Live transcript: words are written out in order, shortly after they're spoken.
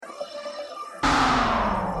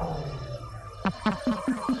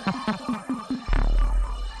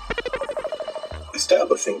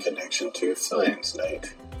Establishing connection to Science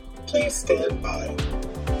Night. Please stand by.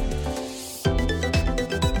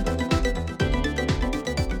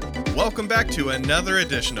 Welcome back to another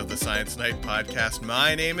edition of the Science Night podcast.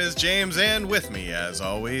 My name is James, and with me, as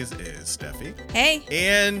always, is Steffi. Hey.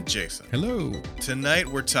 And Jason. Hello. Tonight,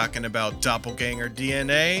 we're talking about doppelganger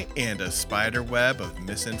DNA and a spider web of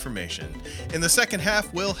misinformation. In the second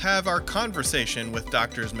half, we'll have our conversation with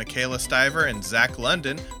Doctors Michaela Stiver and Zach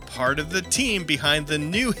London, part of the team behind the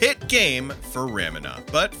new hit game for Ramina.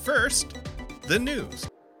 But first, the news.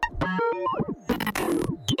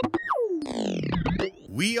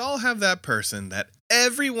 We all have that person that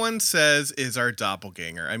everyone says is our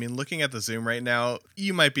doppelganger. I mean, looking at the Zoom right now,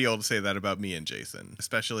 you might be able to say that about me and Jason,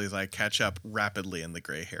 especially as I catch up rapidly in the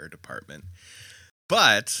gray hair department.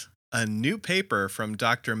 But a new paper from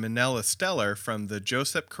Dr. Manela Steller from the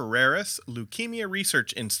Josep Carreras Leukemia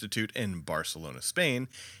Research Institute in Barcelona, Spain,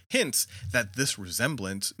 hints that this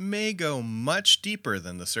resemblance may go much deeper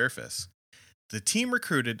than the surface. The team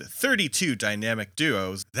recruited 32 dynamic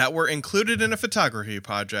duos that were included in a photography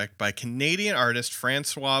project by Canadian artist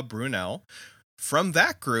Francois Brunel. From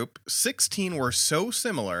that group, 16 were so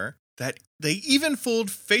similar that they even fooled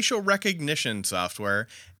facial recognition software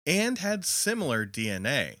and had similar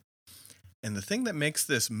DNA. And the thing that makes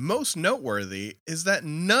this most noteworthy is that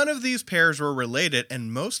none of these pairs were related,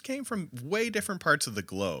 and most came from way different parts of the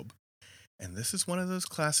globe. And this is one of those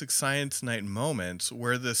classic Science Night moments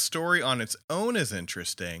where the story on its own is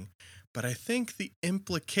interesting, but I think the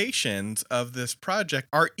implications of this project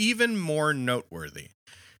are even more noteworthy.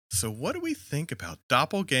 So what do we think about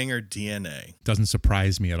doppelganger DNA? Doesn't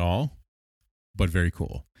surprise me at all, but very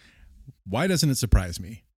cool. Why doesn't it surprise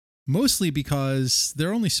me? Mostly because there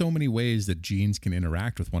are only so many ways that genes can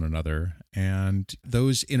interact with one another, and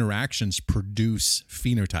those interactions produce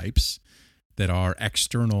phenotypes that are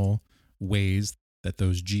external ways that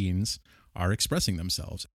those genes are expressing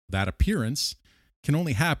themselves. That appearance can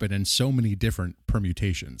only happen in so many different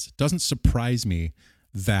permutations. It doesn't surprise me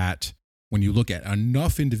that when you look at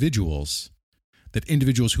enough individuals, that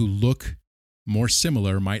individuals who look more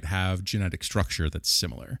similar might have genetic structure that's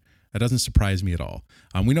similar. That doesn't surprise me at all.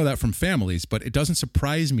 We know that from families, but it doesn't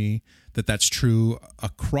surprise me that that's true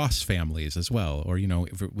across families as well, or,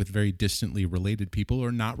 with very distantly related people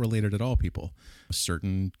or not related at all people.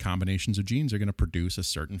 Certain combinations of genes are going to produce a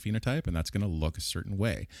certain phenotype, and that's going to look a certain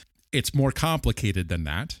way. It's more complicated than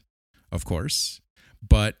that, of course,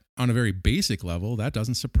 but on a very basic level, that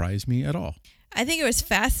doesn't surprise me at all. I think it was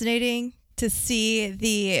fascinating to see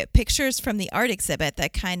the pictures from the art exhibit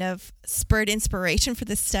that kind of spurred inspiration for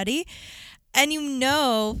this study. And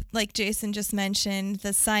like Jason just mentioned,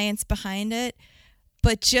 the science behind it,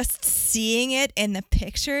 but just seeing it in the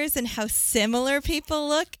pictures and how similar people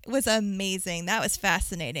look was amazing. That was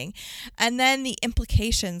fascinating. And then the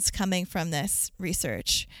implications coming from this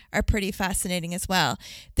research are pretty fascinating as well.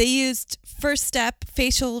 They used First Step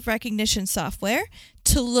facial recognition software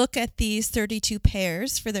to look at these 32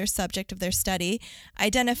 pairs for their subject of their study,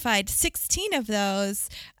 identified 16 of those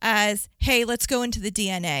as, hey, let's go into the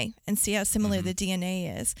DNA and see how similar the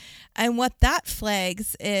DNA is. And what that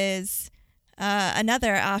flags is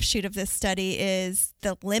another offshoot of this study is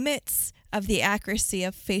the limits of the accuracy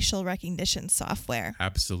of facial recognition software.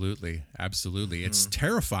 Absolutely. It's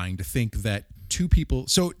terrifying to think that two people...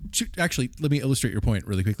 actually, let me illustrate your point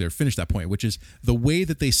really quickly, or finish that point, which is the way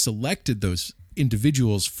that they selected those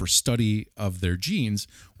individuals for study of their genes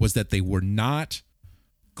was that they were not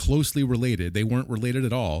closely related. They weren't related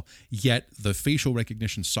at all, yet the facial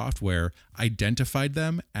recognition software identified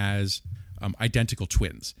them as identical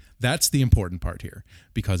twins. That's the important part here,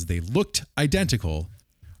 because they looked identical,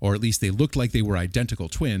 or at least they looked like they were identical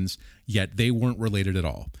twins, yet they weren't related at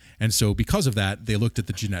all. And so because of that, they looked at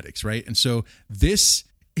the genetics, right? And so this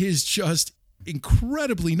is just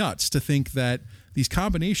incredibly nuts to think that these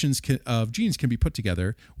combinations of genes can be put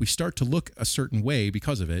together. We start to look a certain way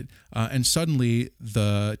because of it. And suddenly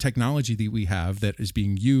the technology that we have that is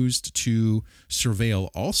being used to surveil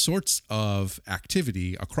all sorts of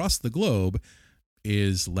activity across the globe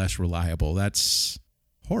is less reliable. That's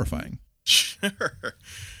horrifying. Sure.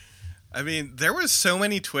 I mean, there was so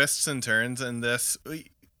many twists and turns in this.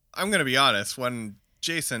 I'm going to be honest. When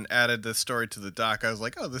Jason added this story to the doc, I was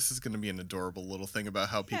like, oh, this is going to be an adorable little thing about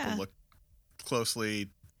how people look closely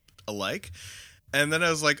alike. And then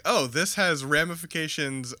I was like, oh, this has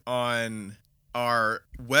ramifications on our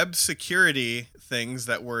web security things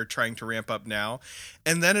that we're trying to ramp up now.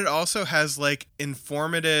 And then it also has like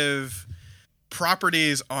informative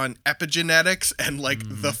properties on epigenetics and like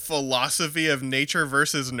the philosophy of nature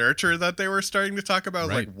versus nurture that they were starting to talk about.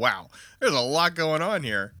 Right. Like, wow, there's a lot going on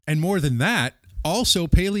here. And more than that, Also,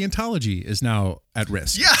 paleontology is now at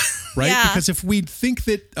risk. Yeah. Right? Yeah. Because if we think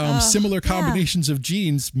that similar combinations of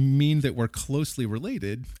genes mean that we're closely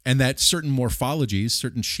related and that certain morphologies,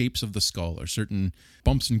 certain shapes of the skull or certain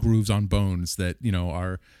bumps and grooves on bones that,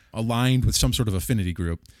 are aligned with some sort of affinity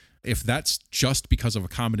group, if that's just because of a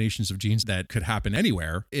combinations of genes that could happen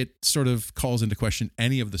anywhere, it sort of calls into question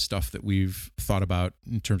any of the stuff that we've thought about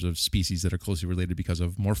in terms of species that are closely related because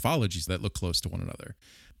of morphologies that look close to one another.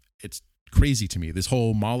 It's crazy to me. This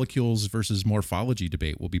whole molecules versus morphology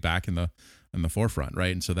debate will be back in the forefront,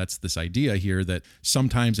 right? And so that's this idea here that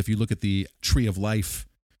sometimes if you look at the tree of life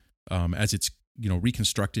as it's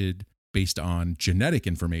reconstructed based on genetic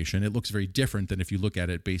information, it looks very different than if you look at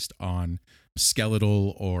it based on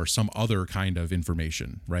skeletal or some other kind of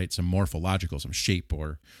information, right? Some morphological, some shape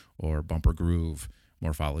or bumper groove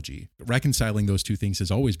morphology. Reconciling those two things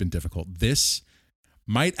has always been difficult. This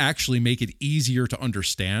might actually make it easier to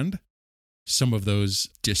understand some of those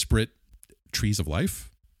disparate trees of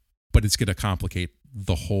life, but it's going to complicate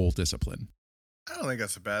the whole discipline. I don't think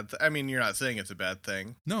that's a bad thing. I mean, you're not saying it's a bad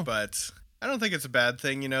thing. No. But I don't think it's a bad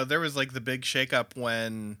thing. There was like the big shakeup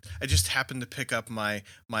when I just happened to pick up my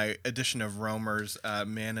edition of Romer's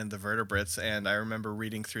Man and the Vertebrates, and I remember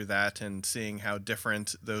reading through that and seeing how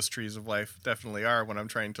different those trees of life definitely are when I'm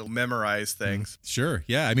trying to memorize things. Sure.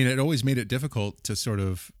 Yeah. I mean, it always made it difficult to sort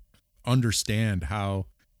of understand how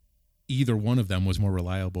either one of them was more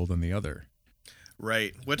reliable than the other.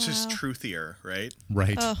 Right. Which is truthier, right?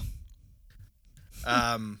 Right. Oh.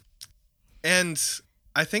 And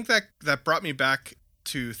I think that brought me back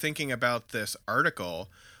to thinking about this article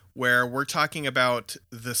where we're talking about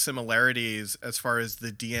the similarities as far as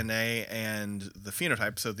the DNA and the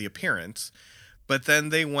phenotype, so the appearance. But then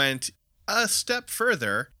they went a step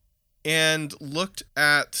further and looked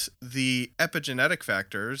at the epigenetic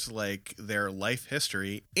factors like their life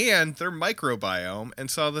history and their microbiome and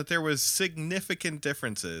saw that there was significant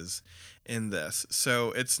differences in this.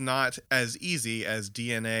 So it's not as easy as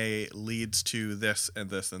DNA leads to this and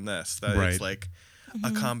this and this. That Right. It's like a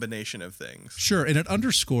combination of things. Sure. And it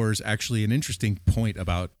underscores actually an interesting point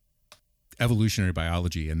about evolutionary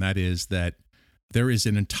biology, and that is that there is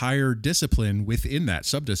an entire discipline within that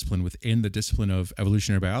subdiscipline within the discipline of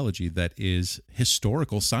evolutionary biology that is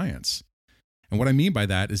historical science. And what I mean by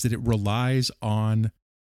that is that it relies on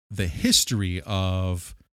the history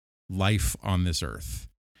of life on this earth,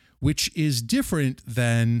 which is different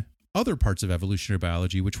than other parts of evolutionary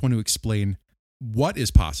biology, which want to explain what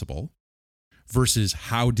is possible versus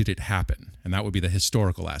how did it happen. And that would be the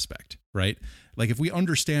historical aspect, right? Like if we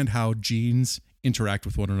understand how genes interact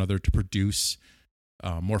with one another to produce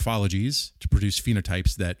morphologies, to produce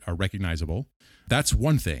phenotypes that are recognizable, that's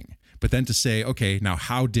one thing. But then to say, okay, now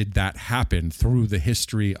how did that happen through the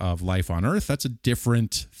history of life on Earth? That's a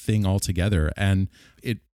different thing altogether. And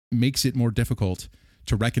it makes it more difficult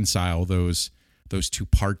to reconcile those two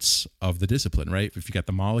parts of the discipline, right? If you got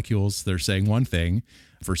the molecules that are saying one thing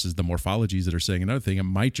versus the morphologies that are saying another thing, it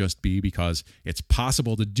might just be because it's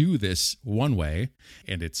possible to do this one way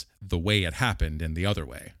and it's the way it happened in the other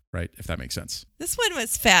way, right? If that makes sense. This one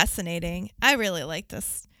was fascinating. I really like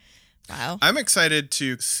this. Wow. I'm excited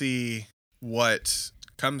to see what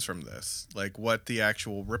comes from this, like what the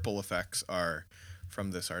actual ripple effects are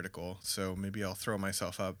from this article. So maybe I'll throw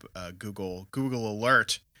myself up Google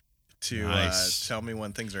alert to Nice. tell me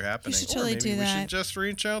when things are happening. should totally or maybe do we that. should just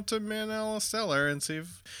reach out to Manella Stellar and see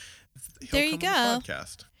if he'll There you come on the go.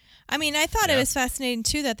 podcast. I mean, I thought Yeah. it was fascinating,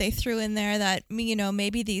 too, that they threw in there that,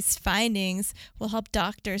 maybe these findings will help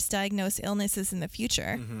doctors diagnose illnesses in the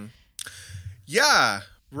future. Mm-hmm. Yeah,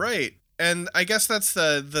 right. And I guess that's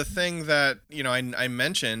the thing that, I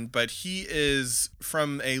mentioned, but he is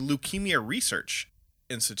from a leukemia research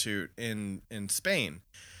institute in Spain.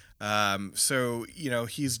 So,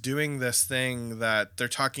 he's doing this thing that they're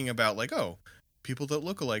talking about like, oh, people that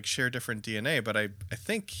look alike share different DNA. But I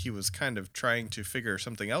think he was kind of trying to figure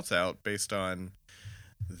something else out based on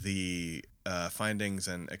the findings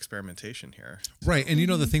and experimentation here. Right. And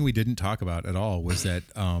the thing we didn't talk about at all was that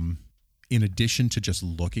in addition to just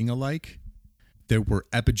looking alike, there were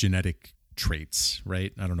epigenetic traits,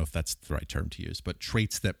 right? I don't know if that's the right term to use, but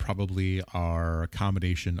traits that probably are a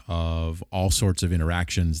combination of all sorts of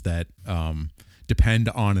interactions that depend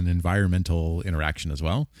on an environmental interaction as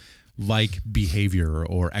well, like behavior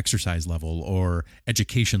or exercise level or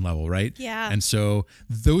education level, right? Yeah. And so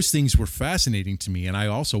those things were fascinating to me. And I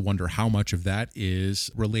also wonder how much of that is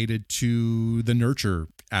related to the nurture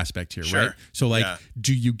aspect here, Sure. right? So like, Yeah.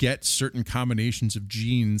 do you get certain combinations of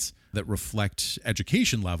genes that reflect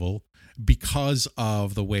education level because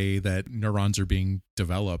of the way that neurons are being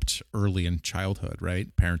developed early in childhood,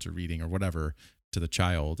 right? Parents are reading or whatever to the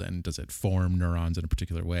child, and does it form neurons in a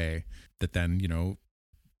particular way that then,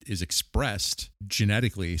 is expressed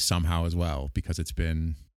genetically somehow as well because it's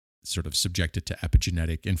been sort of subjected to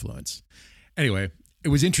epigenetic influence. Anyway, it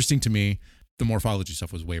was interesting to me. The morphology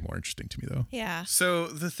stuff was way more interesting to me, though. Yeah. So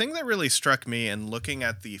the thing that really struck me in looking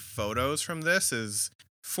at the photos from this is,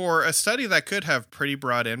 for a study that could have pretty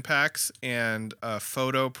broad impacts and a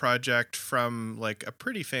photo project from like a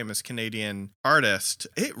pretty famous Canadian artist,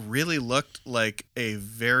 it really looked like a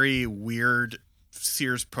very weird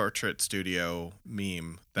Sears Portrait Studio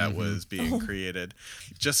meme that was being created.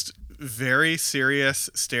 Just very serious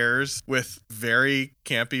stares with very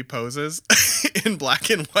campy poses in black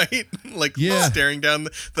and white, like staring down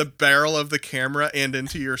the barrel of the camera and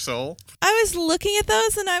into your soul. I was looking at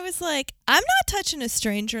those and I was like, I'm not touching a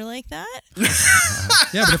stranger like that.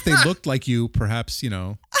 Yeah, but if they looked like you, perhaps, I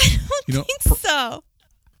don't think so.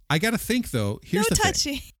 I got to think, though, here's the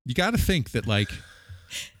touching. thing. You got to think that, like,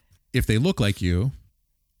 if they look like you,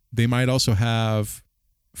 they might also have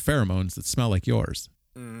pheromones that smell like yours.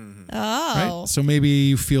 Mm. Oh. Right? So maybe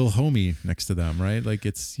you feel homey next to them, right? Like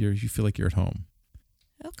you feel like you're at home.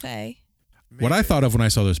 Okay. What I thought of when I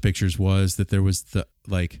saw those pictures was that there was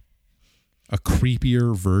a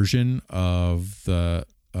creepier version of the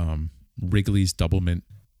Wrigley's Double Mint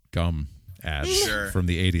gum ads from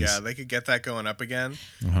the 80s. Yeah, they could get that going up again.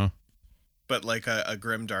 Uh-huh. But like a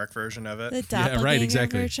grim dark version of it. The doppelganger right,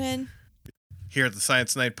 exactly. version. Here at the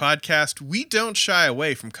Science Night podcast, we don't shy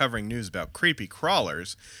away from covering news about creepy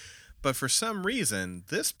crawlers, but for some reason,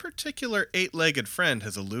 this particular eight-legged friend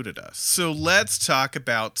has eluded us. So let's talk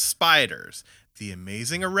about spiders, the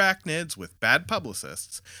amazing arachnids with bad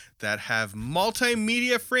publicists that have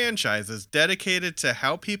multimedia franchises dedicated to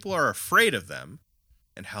how people are afraid of them,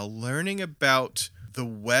 and how learning about the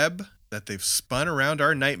web that they've spun around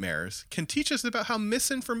our nightmares can teach us about how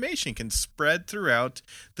misinformation can spread throughout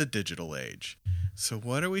the digital age. So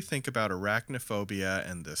what do we think about arachnophobia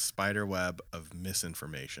and the spider web of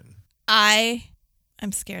misinformation? I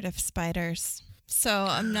am scared of spiders. So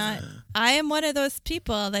I am one of those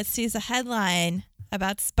people that sees a headline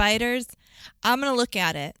about spiders. I'm going to look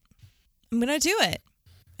at it. I'm going to do it.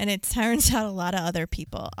 And it turns out a lot of other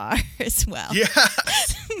people are as well. Yeah.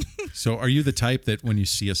 So are you the type that when you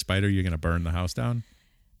see a spider, you're going to burn the house down?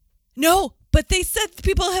 No, but they said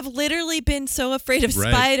people have literally been so afraid of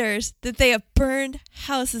spiders that they have burned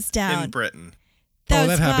houses down. In Britain.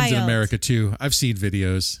 That happens in wild. America too. I've seen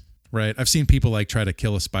videos, right? I've seen people like try to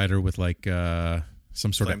kill a spider with like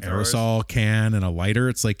some sort of Flamethrowers. aerosol can and a lighter.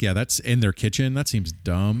 It's like, yeah, that's in their kitchen. That seems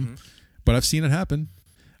dumb. But I've seen it happen.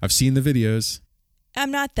 I've seen the videos.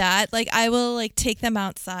 I'm not that. Like, I will like take them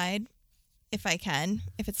outside if I can,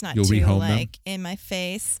 if it's not You'll too rehome like in my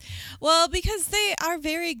face. Well, because they are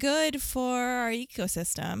very good for our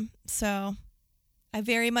ecosystem. So I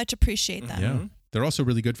very much appreciate them. Yeah. They're also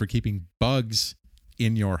really good for keeping bugs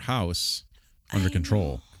in your house under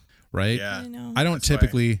control, right? Yeah. I know. I don't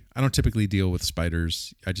typically deal with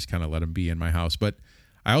spiders. I just kind of let them be in my house. But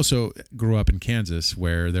I also grew up in Kansas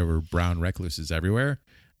where there were brown recluses everywhere.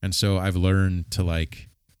 And so I've learned to like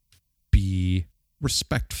be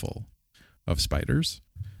respectful of spiders.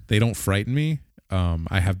 They don't frighten me.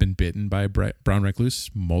 I have been bitten by a brown recluse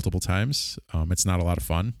multiple times. It's not a lot of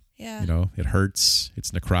fun. Yeah. You know, it hurts. It's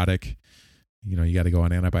necrotic. You know, you got to go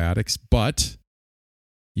on antibiotics, but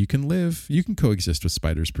you can coexist with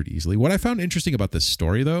spiders pretty easily. What I found interesting about this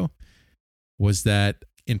story, though, was that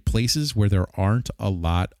in places where there aren't a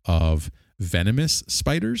lot of venomous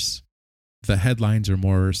spiders, the headlines are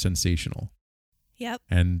more sensational. Yep.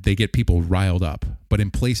 And they get people riled up. But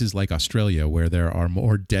in places like Australia, where there are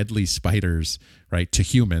more deadly spiders, right, to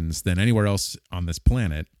humans than anywhere else on this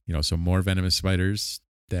planet, you know, so more venomous spiders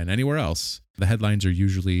than anywhere else, the headlines are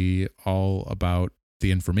usually all about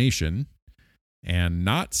the information and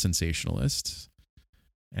not sensationalist.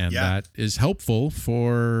 And that is helpful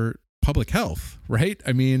for public health, right?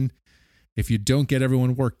 I mean, if you don't get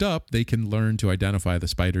everyone worked up, they can learn to identify the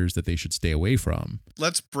spiders that they should stay away from.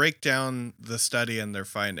 Let's break down the study and their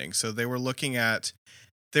findings. So they were looking at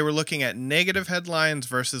negative headlines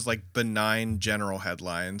versus like benign general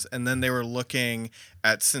headlines, and then they were looking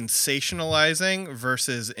at sensationalizing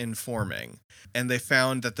versus informing. And they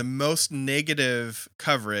found that the most negative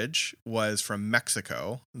coverage was from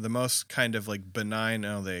Mexico. The most kind of like benign,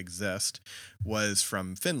 they exist, was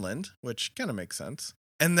from Finland, which kind of makes sense.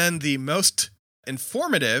 And then the most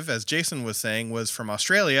Informative, as Jason was saying, was from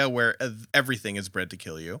Australia, where everything is bred to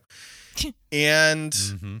kill you. And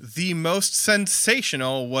the most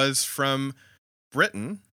sensational was from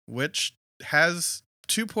Britain, which has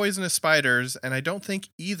 2 poisonous spiders, and I don't think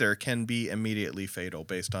either can be immediately fatal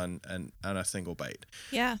based on a single bite.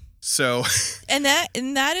 Yeah. So, and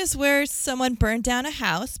that is where someone burned down a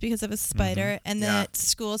house because of a spider, and that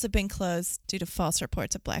schools have been closed due to false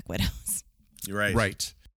reports of black widows. You're right.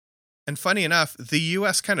 Right. And funny enough, the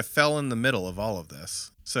U.S. kind of fell in the middle of all of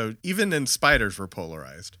this. So even in spiders, we're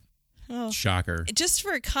polarized. Oh. Shocker. Just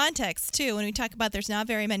for context, too, when we talk about there's not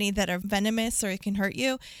very many that are venomous or it can hurt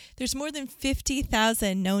you, there's more than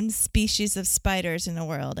 50,000 known species of spiders in the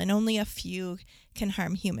world, and only a few can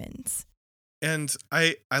harm humans. And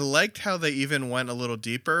I liked how they even went a little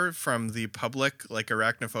deeper from the public, like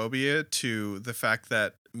arachnophobia, to the fact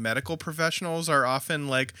that medical professionals are often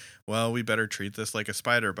like, well, we better treat this like a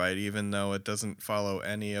spider bite, even though it doesn't follow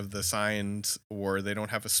any of the signs, or they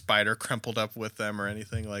don't have a spider crumpled up with them or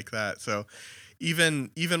anything like that. So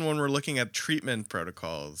even when we're looking at treatment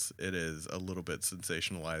protocols, it is a little bit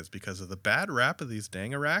sensationalized because of the bad rap of these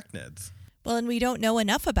dang arachnids. Well, and we don't know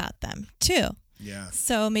enough about them, too. Yeah.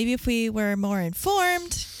 So maybe if we were more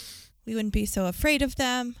informed, we wouldn't be so afraid of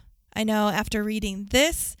them. I know after reading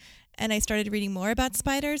this, and I started reading more about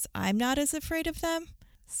spiders, I'm not as afraid of them.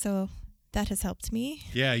 So that has helped me.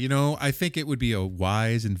 Yeah, I think it would be a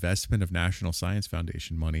wise investment of National Science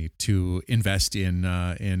Foundation money to invest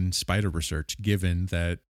in spider research, given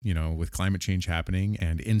that, with climate change happening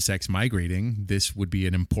and insects migrating, this would be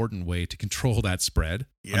an important way to control that spread,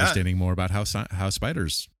 understanding more about how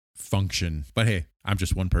spiders function. But hey, I'm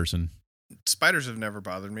just one person. Spiders have never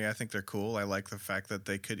bothered me. I think they're cool. I like the fact that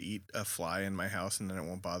they could eat a fly in my house and then it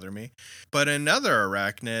won't bother me. But another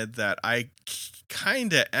arachnid that I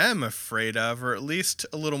kind of am afraid of, or at least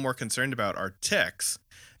a little more concerned about, are ticks,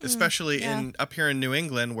 especially up here in New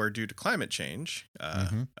England, where due to climate change,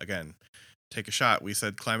 again, take a shot. We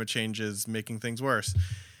said climate change is making things worse.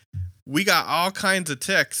 We got all kinds of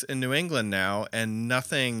ticks in New England now, and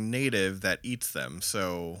nothing native that eats them.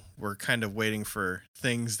 So we're kind of waiting for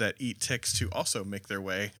things that eat ticks to also make their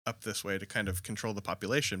way up this way to kind of control the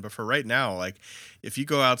population. But for right now, like if you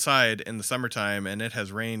go outside in the summertime and it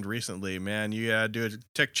has rained recently, man, you gotta do a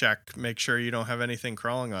tick check. Make sure you don't have anything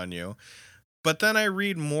crawling on you. But then I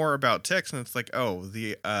read more about ticks, and it's like, oh,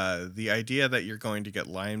 the idea that you're going to get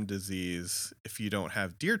Lyme disease if you don't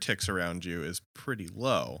have deer ticks around you is pretty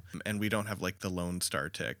low. And we don't have like the Lone Star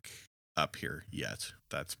tick up here yet.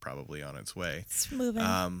 That's probably on its way. It's moving.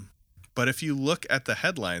 But if you look at the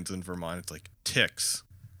headlines in Vermont, it's like ticks.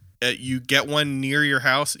 You get one near your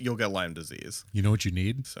house, you'll get Lyme disease. You know what you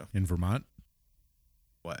need in Vermont?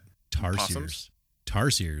 What? Tarsiers.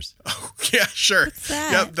 Tarsiers. Oh, yeah, sure. What's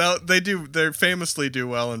that? Yep, they famously do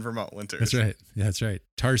well in Vermont winters. That's right. Yeah, that's right.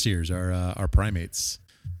 Tarsiers are primates.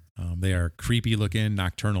 They are creepy looking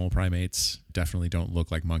nocturnal primates. Definitely don't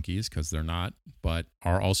look like monkeys because they're not, but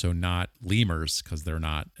are also not lemurs because they're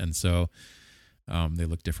not. And so they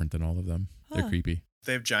look different than all of them. They're creepy.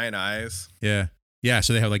 They have giant eyes. Yeah. Yeah,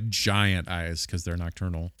 so they have like giant eyes because they're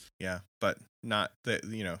nocturnal. Yeah, but not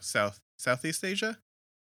Southeast Asia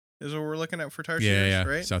is what we're looking at for tarsiers, yeah.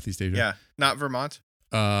 right? Southeast Asia. Yeah, not Vermont.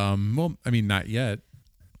 Well, I mean, not yet.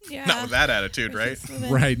 Yeah. Not with that attitude, right?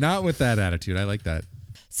 Right, not with that attitude. I like that.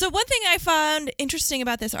 So one thing I found interesting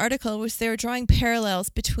about this article was they were drawing parallels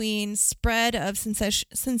between spread of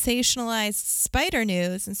sensationalized spider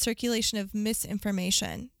news and circulation of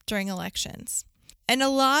misinformation during elections. And a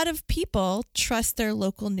lot of people trust their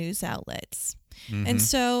local news outlets. Mm-hmm. And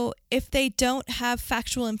so if they don't have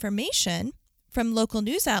factual information from local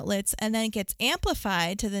news outlets and then it gets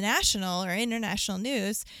amplified to the national or international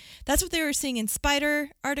news, that's what they were seeing in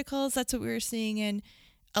spider articles. That's what we were seeing in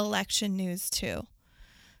election news too.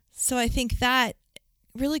 So I think that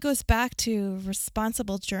really goes back to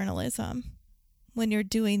responsible journalism when you're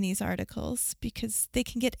doing these articles, because they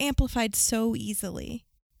can get amplified so easily.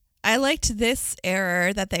 I liked this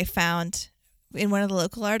error that they found in one of the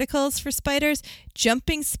local articles for spiders.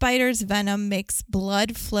 Jumping spiders' venom makes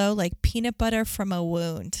blood flow like peanut butter from a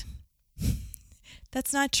wound.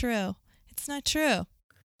 That's not true. It's not true.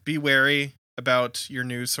 Be wary about your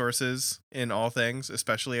news sources in all things,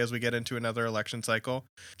 especially as we get into another election cycle.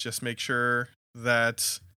 Just make sure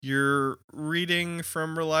that you're reading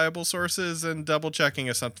from reliable sources and double checking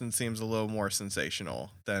if something seems a little more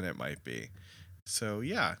sensational than it might be. So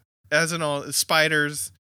yeah, as in all,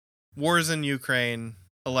 spiders, wars in Ukraine,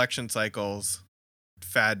 election cycles,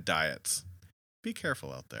 fad diets. Be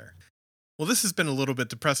careful out there. Well, this has been a little bit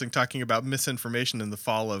depressing talking about misinformation and the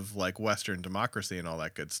fall of like Western democracy and all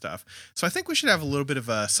that good stuff. So I think we should have a little bit of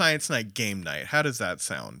a science night game night. How does that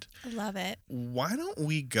sound? I love it. Why don't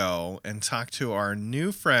we go and talk to our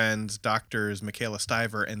new friends, Doctors Michaela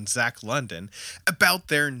Stiver and Zach London, about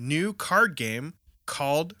their new card game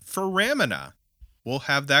called Foramina. We'll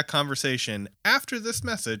have that conversation after this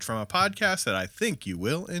message from a podcast that I think you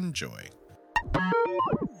will enjoy.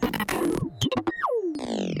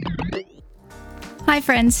 Hi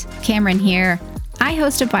friends, Cameron here. I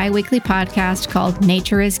host a bi-weekly podcast called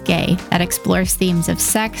Nature is Gay that explores themes of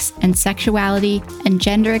sex and sexuality and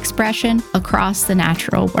gender expression across the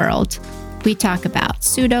natural world. We talk about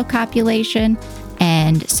pseudocopulation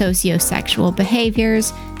and sociosexual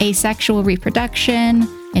behaviors, asexual reproduction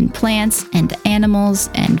in plants and animals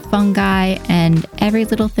and fungi and every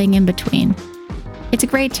little thing in between. It's a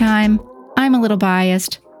great time. I'm a little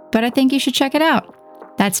biased, but I think you should check it out.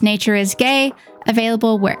 That's Nature is Gay,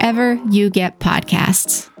 available wherever you get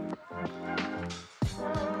podcasts.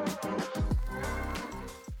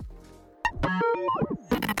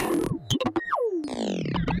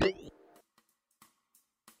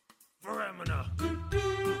 Foramina.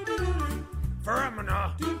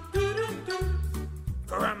 Foramina.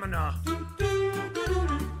 Foramina.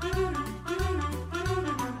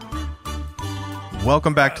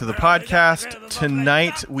 Welcome back to the podcast.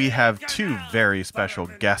 Tonight we have two very special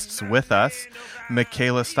guests with us.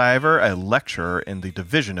 Michaela Stiver, a lecturer in the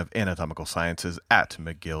Division of Anatomical Sciences at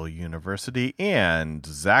McGill University, and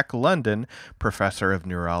Zach London, professor of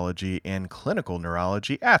neurology and clinical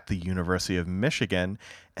neurology at the University of Michigan.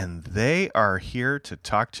 And they are here to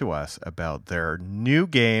talk to us about their new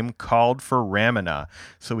game called Foramina,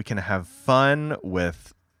 so we can have fun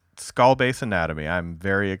with skull-base anatomy. I'm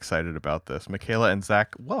very excited about this. Michaela and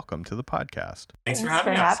Zach, welcome to the podcast. Thanks for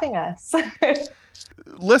having us.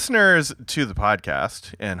 Listeners to the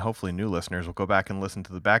podcast, and hopefully new listeners will go back and listen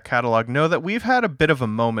to the back catalog, know that we've had a bit of a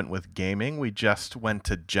moment with gaming. We just went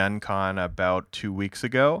to Gen Con about 2 weeks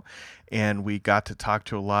ago, and we got to talk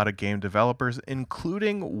to a lot of game developers,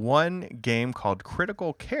 including one game called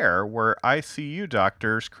Critical Care, where ICU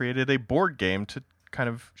doctors created a board game to kind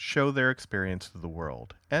of show their experience to the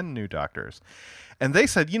world and new doctors. And they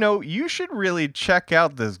said, you should really check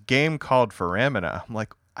out this game called Foramina. I'm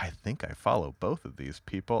like, I think I follow both of these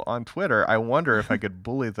people on Twitter. I wonder if I could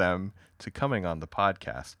bully them to coming on the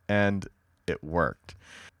podcast. And it worked.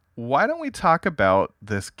 Why don't we talk about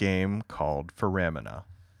this game called Foramina?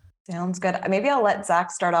 Sounds good. Maybe I'll let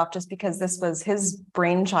Zach start off just because this was his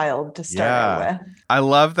brainchild to start out with. I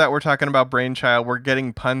love that we're talking about brainchild. We're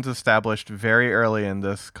getting puns established very early in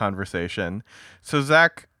this conversation. So,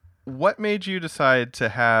 Zach, what made you decide to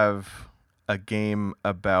have a game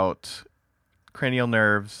about cranial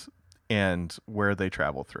nerves and where they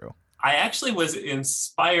travel through? I actually was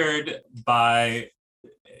inspired by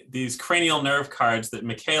these cranial nerve cards that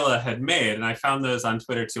Michaela had made, and I found those on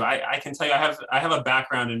Twitter too. I can tell you, I have a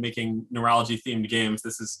background in making neurology themed games.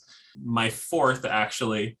 This is my fourth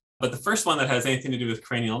actually, but the first one that has anything to do with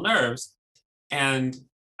cranial nerves. And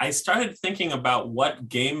I started thinking about what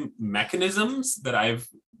game mechanisms that I've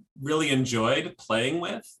really enjoyed playing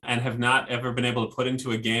with and have not ever been able to put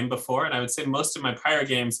into a game before. And I would say most of my prior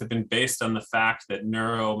games have been based on the fact that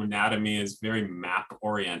neuroanatomy is very map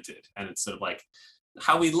oriented, and it's sort of like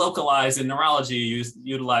how we localize in neurology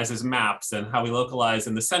utilizes maps, and how we localize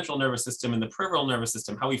in the central nervous system and the peripheral nervous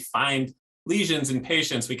system, how we find lesions in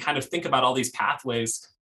patients. We kind of think about all these pathways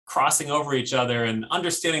crossing over each other, and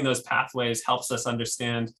understanding those pathways helps us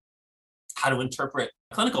understand how to interpret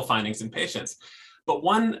clinical findings in patients. But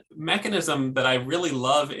one mechanism that I really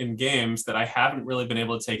love in games that I haven't really been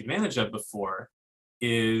able to take advantage of before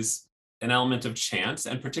is an element of chance,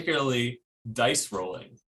 and particularly dice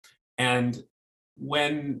rolling. And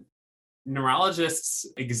when neurologists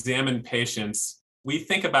examine patients, we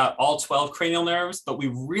think about all 12 cranial nerves, but we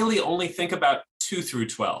really only think about 2 through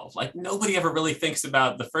 12. Like nobody ever really thinks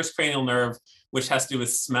about the first cranial nerve, which has to do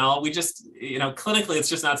with smell. We just, clinically, it's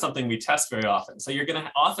just not something we test very often. So you're going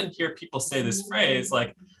to often hear people say this phrase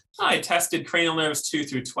like, I tested cranial nerves 2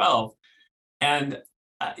 through 12. And,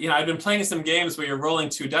 I've been playing some games where you're rolling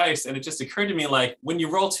 2 dice, and it just occurred to me, like, when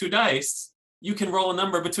you roll 2 dice, you can roll a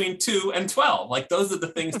number between 2 and 12. Like those are the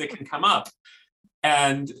things that can come up.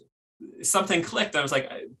 And something clicked. I was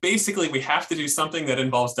like, basically we have to do something that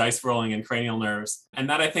involves dice rolling and cranial nerves. And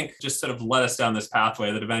that, I think, just sort of led us down this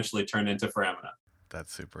pathway that eventually turned into Foramina.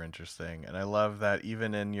 That's super interesting. And I love that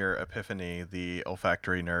even in your epiphany, the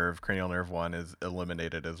olfactory nerve, cranial nerve 1 is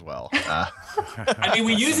eliminated as well. I mean,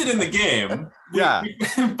 we use it in the game. Yeah.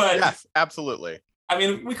 But yes, absolutely. I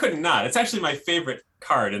mean, we couldn't not. It's actually my favorite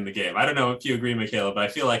card in the game. I don't know if you agree, Michaela, but I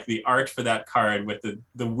feel like the art for that card with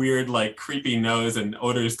the weird, like, creepy nose and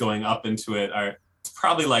odors going up into it it's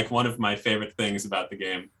probably like one of my favorite things about the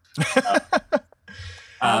game.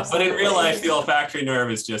 But in real life, the olfactory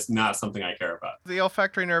nerve is just not something I care about. The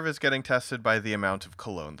olfactory nerve is getting tested by the amount of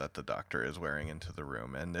cologne that the doctor is wearing into the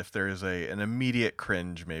room. And if there's an immediate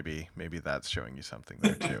cringe, maybe that's showing you something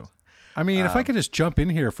there too. I mean, if I could just jump in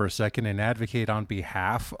here for a second and advocate on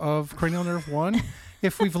behalf of Cranial Nerve 1,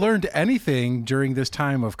 if we've learned anything during this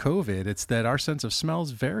time of COVID, it's that our sense of smell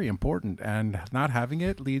is very important, and not having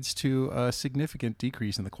it leads to a significant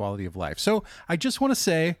decrease in the quality of life. So I just want to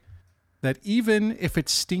say that even if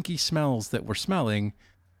it's stinky smells that we're smelling,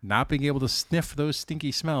 not being able to sniff those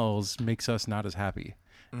stinky smells makes us not as happy,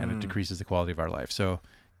 and it decreases the quality of our life. So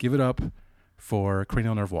give it up for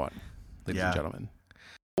Cranial Nerve 1, ladies and gentlemen.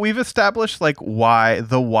 We've established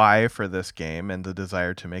why for this game and the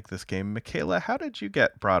desire to make this game. Michaela, how did you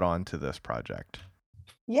get brought on to this project?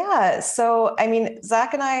 Yeah, so I mean,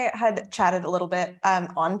 Zach and I had chatted a little bit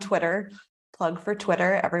on Twitter. Plug for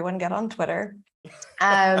Twitter. Everyone get on Twitter.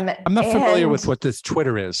 I'm not familiar with what this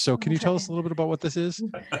Twitter is, so can you tell us a little bit about what this is?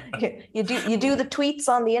 You do the tweets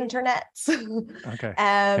on the internet. Okay.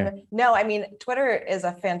 No, I mean, Twitter is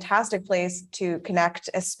a fantastic place to connect,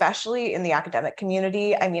 especially in the academic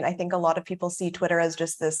community. I mean, I think a lot of people see Twitter as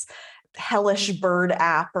just this hellish bird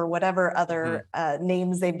app or whatever other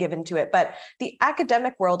names they've given to it. But the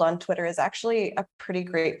academic world on Twitter is actually a pretty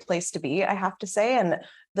great place to be, I have to say. And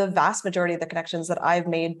the vast majority of the connections that I've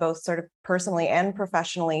made, both sort of personally and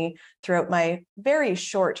professionally throughout my very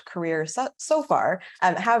short career so far,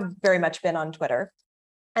 have very much been on Twitter.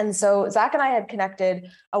 And so Zach and I had connected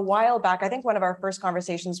a while back. I think one of our first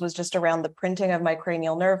conversations was just around the printing of my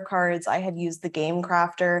cranial nerve cards. I had used the Game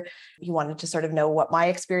Crafter. He wanted to sort of know what my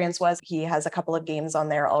experience was. He has a couple of games on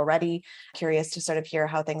there already. Curious to sort of hear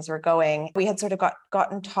how things were going. We had sort of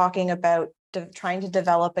gotten talking about trying to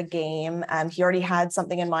develop a game. He already had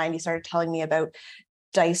something in mind. He started telling me about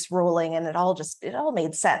dice rolling, and it all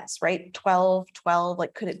made sense, right? 12,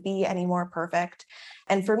 like, could it be any more perfect?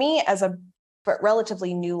 And for me, as a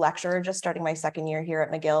relatively new lecturer, just starting my second year here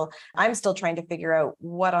at McGill, I'm still trying to figure out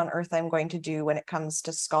what on earth I'm going to do when it comes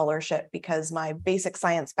to scholarship, because my basic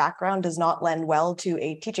science background does not lend well to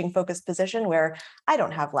a teaching focused position where I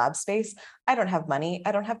don't have lab space, I don't have money,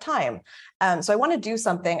 I don't have time. So I want to do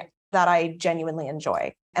something that I genuinely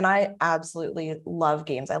enjoy. And I absolutely love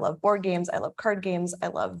games. I love board games. I love card games. I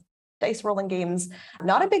love dice rolling games.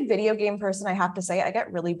 Not a big video game person, I have to say. I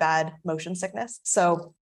get really bad motion sickness.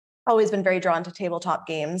 So always been very drawn to tabletop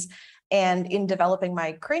games. And in developing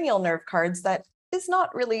my cranial nerve cards, that is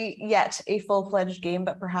not really yet a full-fledged game,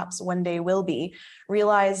 but perhaps one day will be,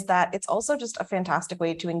 realize that it's also just a fantastic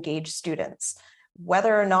way to engage students.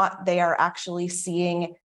 Whether or not they are actually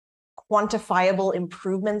seeing quantifiable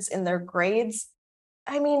improvements in their grades,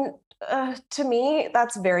 I mean, to me,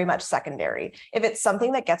 that's very much secondary. If it's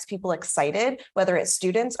something that gets people excited, whether it's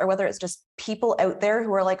students or whether it's just people out there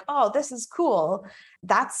who are like, oh, this is cool,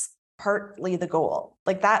 that's partly the goal.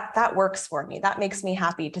 Like that works for me. That makes me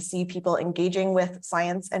happy to see people engaging with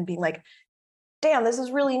science and being like, damn, this is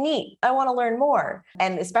really neat. I want to learn more.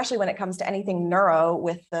 And especially when it comes to anything neuro,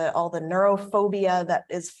 with all the neurophobia that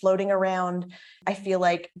is floating around, I feel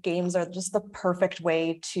like games are just the perfect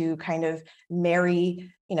way to kind of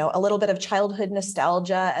marry, a little bit of childhood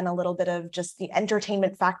nostalgia and a little bit of just the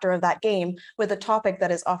entertainment factor of that game with a topic that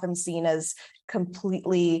is often seen as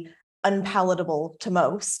completely unpalatable to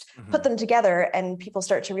most. Put them together and people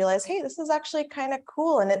start to realize, hey, this is actually kind of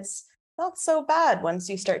cool. And it's not so bad once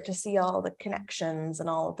you start to see all the connections and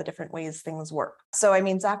all of the different ways things work. So, I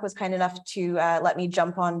mean, Zach was kind enough to let me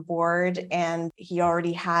jump on board, and he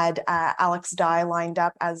already had Alex Dye lined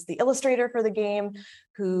up as the illustrator for the game,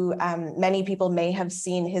 who many people may have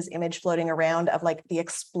seen his image floating around of like the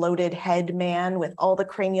exploded head man with all the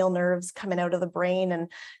cranial nerves coming out of the brain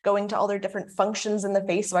and going to all their different functions in the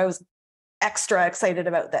face. So I was extra excited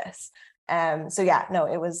about this. So yeah, no,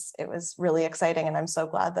 it was really exciting, and I'm so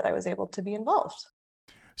glad that I was able to be involved.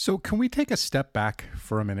 So can we take a step back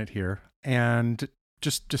for a minute here and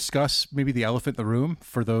just discuss maybe the elephant in the room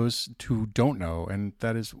for those who don't know, and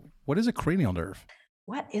that is, what is a cranial nerve?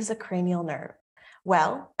 What is a cranial nerve?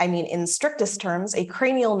 Well, I mean, in strictest terms, a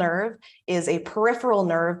cranial nerve is a peripheral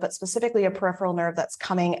nerve, but specifically a peripheral nerve that's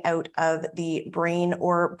coming out of the brain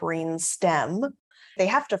or brain stem. They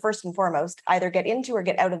have to first and foremost either get into or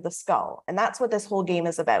get out of the skull. And that's what this whole game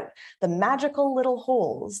is about. The magical little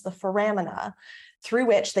holes, the foramina, through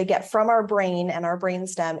which they get from our brain and our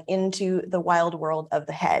brainstem into the wild world of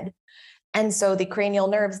the head. And so the cranial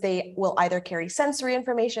nerves, they will either carry sensory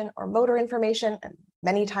information or motor information. And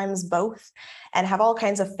many times both, and have all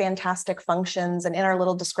kinds of fantastic functions. And in our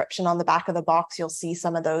little description on the back of the box, you'll see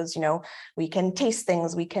some of those. We can taste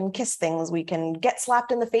things, we can kiss things, we can get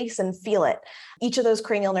slapped in the face and feel it. Each of those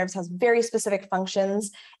cranial nerves has very specific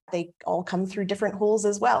functions. They all come through different holes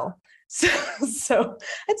as well. So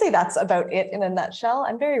I'd say that's about it in a nutshell.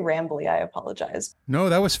 I'm very rambly. I apologize. No,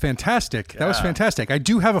 that was fantastic. That was fantastic. I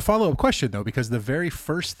do have a follow-up question, though, because the very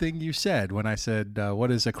first thing you said when I said,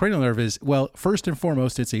 what is a cranial nerve is, well, first and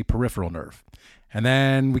foremost, it's a peripheral nerve. And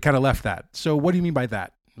then we kind of left that. So what do you mean by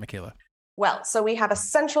that, Michaela? Well, so we have a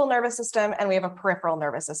central nervous system and we have a peripheral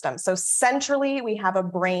nervous system. So centrally, we have a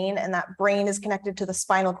brain, and that brain is connected to the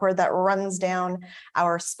spinal cord that runs down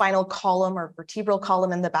our spinal column or vertebral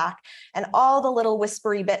column in the back. And all the little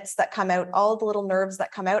whispery bits that come out, all the little nerves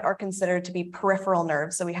that come out are considered to be peripheral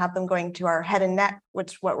nerves. So we have them going to our head and neck,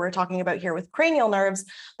 which what we're talking about here with cranial nerves,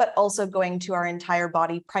 but also going to our entire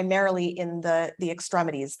body, primarily in the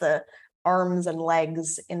extremities, the arms and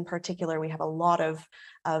legs in particular. We have a lot of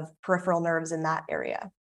peripheral nerves in that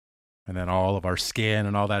area. And then all of our skin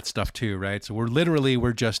and all that stuff too, right? So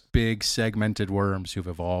we're just big segmented worms who've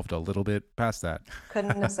evolved a little bit past that.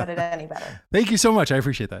 Couldn't have said it any better. Thank you so much. I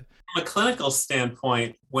appreciate that. From a clinical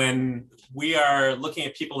standpoint, when we are looking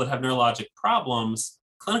at people that have neurologic problems,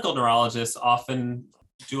 clinical neurologists often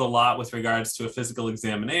do a lot with regards to a physical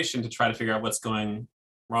examination to try to figure out what's going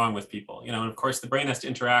wrong with people. And of course, the brain has to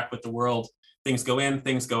interact with the world. Things go in,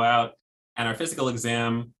 things go out. And our physical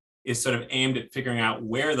exam is sort of aimed at figuring out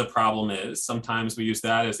where the problem is. Sometimes we use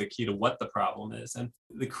that as a key to what the problem is. And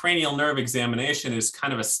the cranial nerve examination is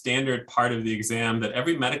kind of a standard part of the exam that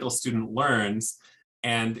every medical student learns.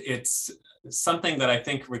 And it's something that I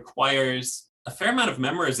think requires a fair amount of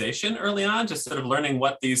memorization early on, just sort of learning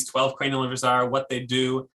what these 12 cranial nerves are, what they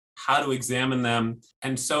do, how to examine them.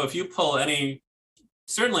 And so if you pull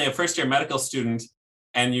certainly a first-year medical student,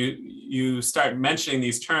 and you start mentioning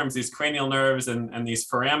these terms, these cranial nerves and these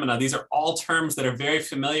foramina, these are all terms that are very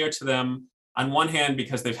familiar to them on one hand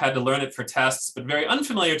because they've had to learn it for tests, but very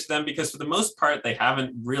unfamiliar to them because for the most part, they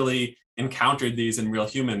haven't really encountered these in real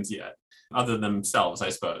humans yet, other than themselves, I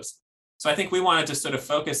suppose. So I think we wanted to sort of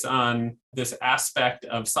focus on this aspect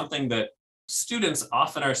of something that students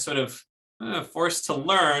often are sort of forced to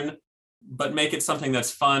learn, but make it something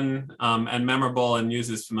that's fun and memorable and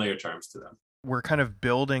uses familiar terms to them. We're kind of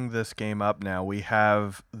building this game up now. We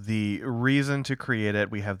have the reason to create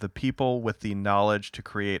it. We have the people with the knowledge to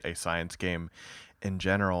create a science game in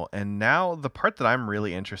general. And now the part that I'm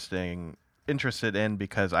really interested in,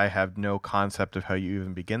 because I have no concept of how you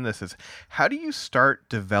even begin this, is how do you start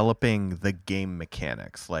developing the game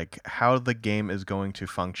mechanics? Like how the game is going to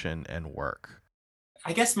function and work?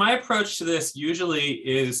 I guess my approach to this usually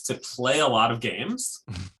is to play a lot of games.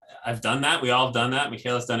 I've done that. We all have done that.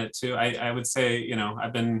 Michaela's done it too. I would say,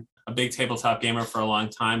 I've been a big tabletop gamer for a long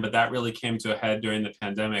time, but that really came to a head during the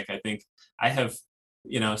pandemic. I think I have,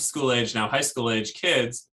 school age, now high school age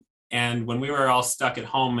kids. And when we were all stuck at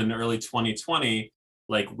home in early 2020,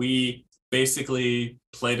 we basically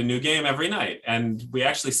played a new game every night. And we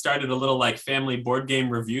actually started a little family board game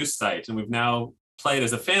review site. And we've now played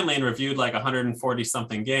as a family and reviewed 140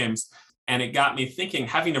 something games. And it got me thinking,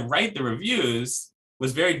 having to write the reviews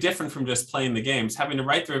was very different from just playing the games. Having to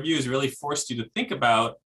write the reviews really forced you to think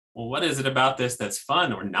about, well, what is it about this that's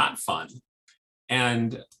fun or not fun?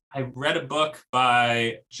 And I read a book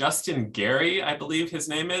by Justin Gary, I believe his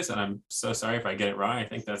name is, and I'm so sorry if I get it wrong, I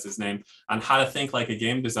think that's his name, on how to think like a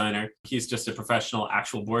game designer. He's just a professional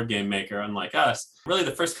actual board game maker, unlike us. Really, the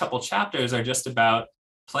first couple chapters are just about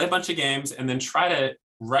play a bunch of games and then try to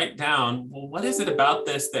write down, well, what is it about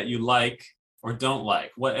this that you like or don't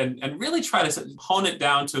like, and really try to hone it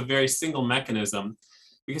down to a very single mechanism,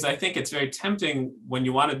 because I think it's very tempting when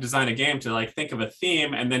you want to design a game to think of a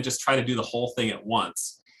theme and then just try to do the whole thing at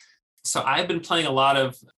once. So I've been playing a lot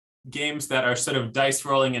of games that are sort of dice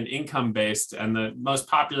rolling and income based, and the most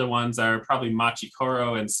popular ones are probably Machi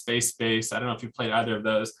Koro and Space Base. I don't know if you've played either of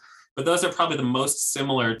those, but those are probably the most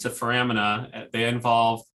similar to Foramina. They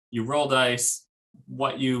involve you roll dice.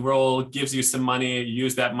 What you roll gives you some money. You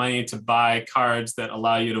use that money to buy cards that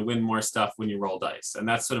allow you to win more stuff when you roll dice. And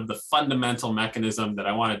that's sort of the fundamental mechanism that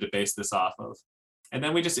I wanted to base this off of. And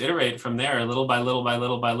then we just iterate from there, little by little by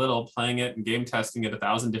little by little, playing it and game testing it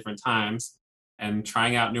 1,000 different times and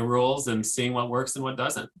trying out new rules and seeing what works and what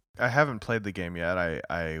doesn't. I haven't played the game yet.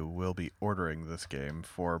 I will be ordering this game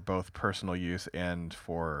for both personal use and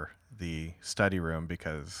for the study room,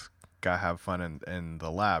 because gotta have fun in the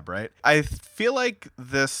lab, right? I feel like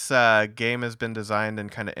this game has been designed and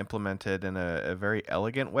kind of implemented in a very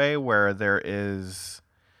elegant way, where there is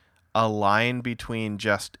a line between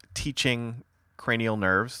just teaching cranial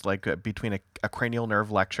nerves, like between a cranial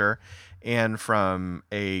nerve lecture and from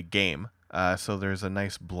a game. So there's a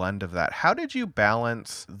nice blend of that. How did you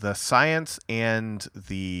balance the science and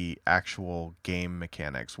the actual game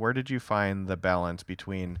mechanics? Where did you find the balance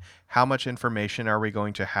between how much information are we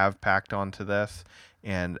going to have packed onto this,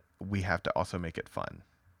 and we have to also make it fun?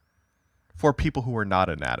 For people who are not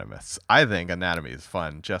anatomists, I think anatomy is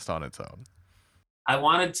fun just on its own. I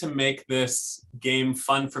wanted to make this game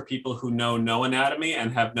fun for people who know no anatomy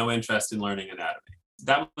and have no interest in learning anatomy.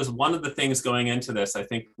 That was one of the things going into this. I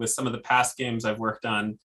think with some of the past games I've worked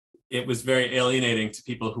on, it was very alienating to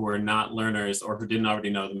people who were not learners or who didn't already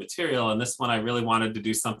know the material. And this one, I really wanted to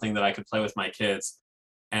do something that I could play with my kids.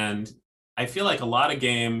 And I feel like a lot of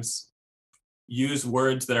games use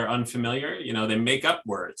words that are unfamiliar. You know, they make up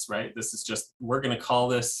words, right? This is just, we're going to call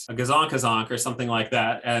this a gazonkazonk or something like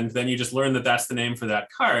that. And then you just learn that that's the name for that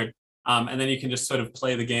card. And then you can just sort of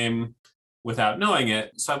play the game without knowing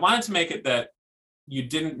it. So I wanted to make it that you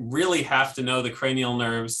didn't really have to know the cranial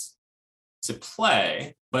nerves to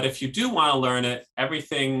play, but if you do want to learn it,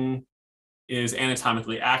 everything is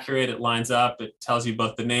anatomically accurate. It lines up. It tells you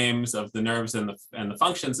both the names of the nerves and the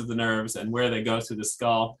functions of the nerves and where they go through the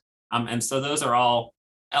skull. And so those are all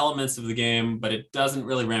elements of the game, but it doesn't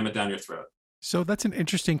really ram it down your throat. So that's an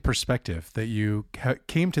interesting perspective that you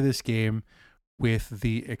came to this game with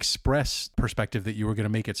the express perspective that you were going to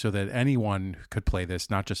make it so that anyone could play this,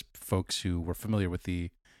 not just folks who were familiar with the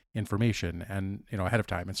information and, you know, ahead of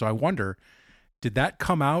time. And so I wonder, did that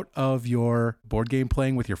come out of your board game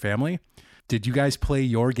playing with your family? Did you guys play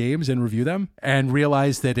your games and review them and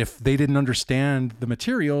realize that if they didn't understand the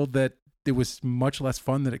material, that it was much less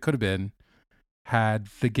fun than it could have been had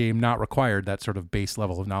the game not required that sort of base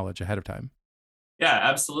level of knowledge ahead of time? Yeah,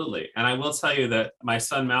 absolutely. And I will tell you that my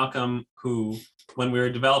son Malcolm, who, when we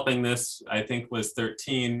were developing this, I think was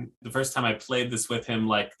 13, the first time I played this with him,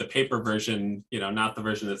 like the paper version, you know, not the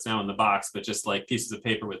version that's now in the box, but just like pieces of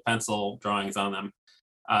paper with pencil drawings on them,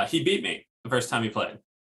 he beat me the first time he played.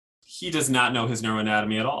 He does not know his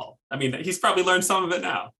neuroanatomy at all. I mean, he's probably learned some of it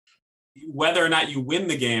now. Whether or not you win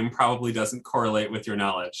the game probably doesn't correlate with your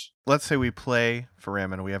knowledge. Let's say we play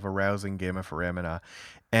Foramina, we have a rousing game of Foramina,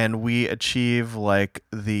 and we achieve like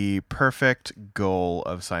the perfect goal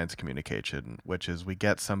of science communication, which is we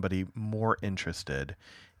get somebody more interested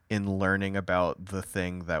in learning about the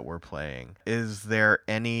thing that we're playing. Is there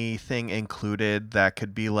anything included that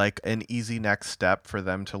could be like an easy next step for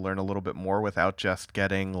them to learn a little bit more without just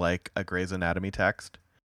getting like a Grey's Anatomy text?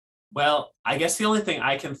 Well, I guess the only thing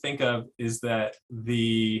I can think of is that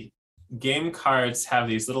the game cards have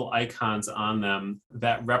these little icons on them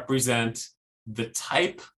that represent the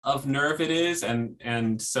type of nerve it is.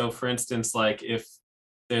 And so, for instance, like if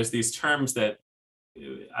there's these terms that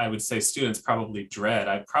I would say students probably dread,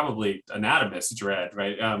 anatomists dread,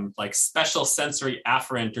 right? Like special sensory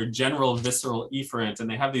afferent or general visceral efferent. And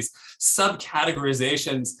they have these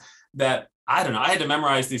subcategorizations that, I don't know, I had to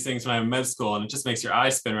memorize these things when I'm in med school, and it just makes your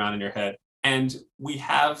eyes spin around in your head. And we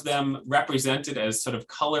have them represented as sort of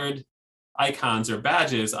colored icons or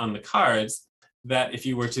badges on the cards that if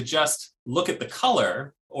you were to just look at the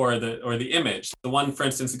color or the image, the one, for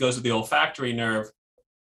instance, that goes with the olfactory nerve,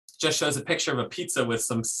 just shows a picture of a pizza with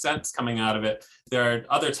some scents coming out of it. There are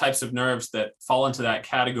other types of nerves that fall into that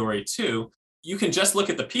category too. You can just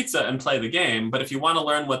look at the pizza and play the game, but if you want to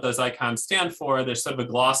learn what those icons stand for, there's sort of a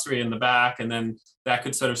glossary in the back, and then that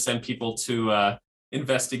could sort of send people to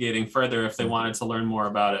investigating further if they wanted to learn more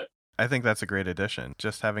about it. I think that's a great addition.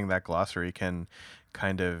 Just having that glossary can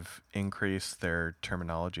kind of increase their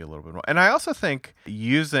terminology a little bit more. And I also think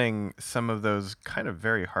using some of those kind of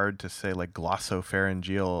very hard to say, like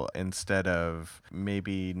glossopharyngeal, instead of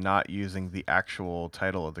maybe not using the actual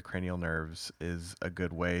title of the cranial nerves is a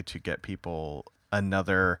good way to get people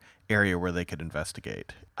another area where they could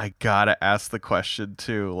investigate. I gotta ask the question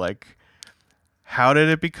too, like, how did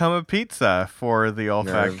it become a pizza for the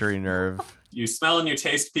olfactory nerve? You smell and you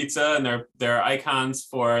taste pizza, and there are icons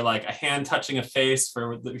for like a hand touching a face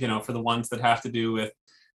for the ones that have to do with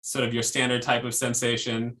sort of your standard type of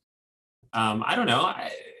sensation. I don't know.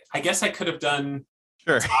 I guess I could have done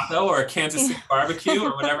a taco or a Kansas City barbecue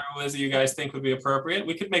or whatever it was that you guys think would be appropriate.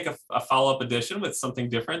 We could make a follow-up edition with something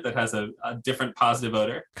different that has a different positive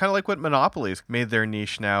odor. Kind of like what Monopoly's made their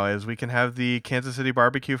niche now is we can have the Kansas City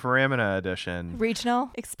barbecue Foramina edition.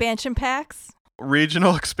 Regional expansion packs.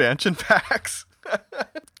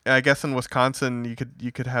 I guess in Wisconsin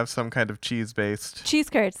you could have some kind of cheese-based cheese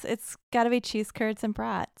curds. It's got to be cheese curds and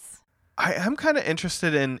brats. I am kind of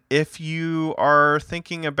interested in if you are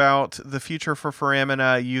thinking about the future for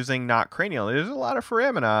foramina using not cranial. There's a lot of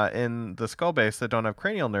foramina in the skull base that don't have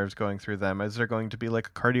cranial nerves going through them. Is there going to be like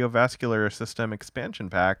a cardiovascular system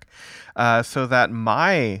expansion pack so that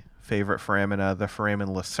my favorite foramina, the foramen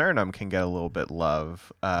lacernum, can get a little bit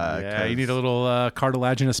love? Yeah, you need a little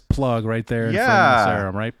cartilaginous plug right there in Yeah.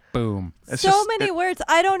 foramen lacernum, right? Boom. It's so just- many words.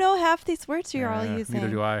 I don't know half these words you're all using. Neither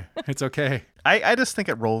do I. It's okay. I just think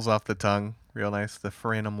it rolls off the tongue real nice, the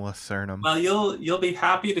foramen lacernum. Well, you'll be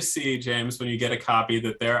happy to see, James, when you get a copy,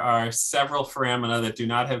 that there are several foramina that do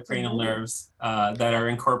not have cranial nerves that are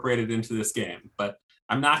incorporated into this game. But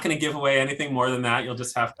I'm not going to give away anything more than that. You'll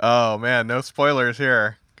just have to. Oh man, no spoilers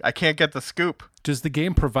here. I can't get the scoop. Does the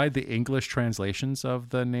game provide the English translations of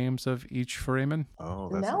the names of each foramen? Oh,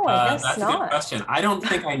 No, I guess That's a good not. question. I don't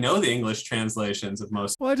think I know the English translations of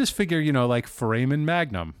most. Well, I just figure, like foramen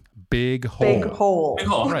magnum, big hole. Big hole. Big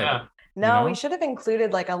hole, Right. yeah. No, know? we should have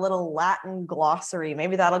included like a little Latin glossary.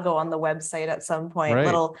 Maybe that'll go on the website at some point. Right.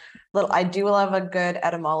 Little. I do love a good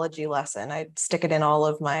etymology lesson. I stick it in all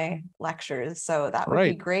of my lectures, so that would be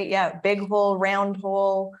Right. great. Yeah, big hole, round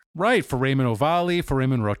hole. Right, foramen ovale,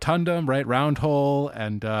 foramen rotundum, right, round hole,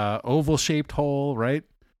 and oval-shaped hole, right?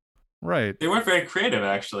 Right. They weren't very creative,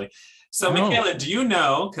 actually. So, No. Michaela, do you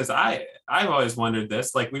know, because I've always wondered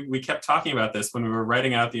this, like we kept talking about this when we were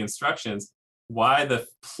writing out the instructions, why the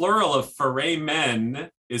plural of foramen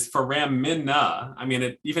is foramina. I mean,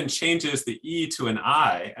 it even changes the E to an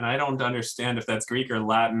I, and I don't understand if that's Greek or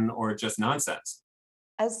Latin or just nonsense.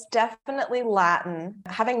 As definitely Latin.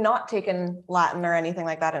 Having not taken Latin or anything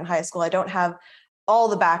like that in high school, I don't have all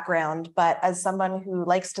the background, but as someone who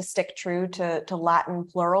likes to stick true to Latin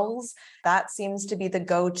plurals, that seems to be the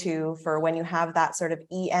go-to for when you have that sort of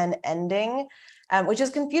en ending, which is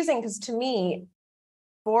confusing because to me,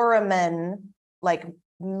 foramen, like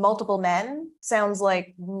multiple men, sounds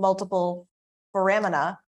like multiple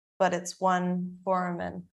foramina, but it's one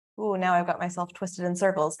foramen. Ooh, now I've got myself twisted in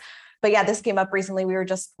circles. But yeah, this came up recently. We were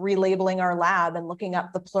just relabeling our lab and looking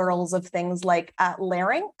up the plurals of things like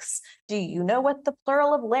larynx. Do you know what the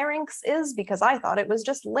plural of larynx is? Because I thought it was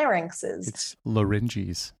just larynxes. It's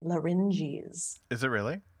larynges. Larynges. Is it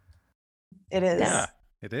really? It is. Yeah,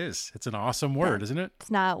 it is. It's an awesome word, isn't it? It's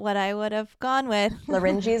not what I would have gone with.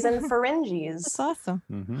 Larynges and pharynges. That's awesome.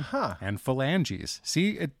 Mm-hmm. Huh. And phalanges.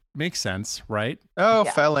 See, it makes sense, right? Oh,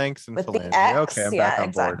 Yeah. phalanx and With the phalange. X, Okay, I'm yeah, back on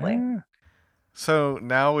exactly. board. Yeah. So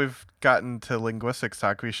now we've gotten to linguistics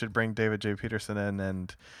talk. We should bring David J. Peterson in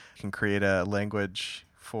and can create a language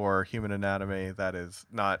for human anatomy that is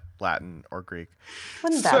not Latin or Greek.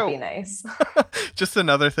 Wouldn't that So- be nice? Just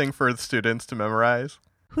another thing for the students to memorize.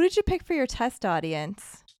 Who did you pick for your test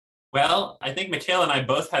audience? Well, I think Michaela and I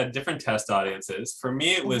both had different test audiences. For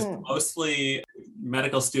me, it was Mhm. mostly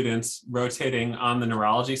medical students rotating on the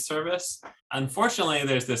neurology service. Unfortunately,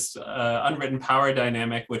 there's this unwritten power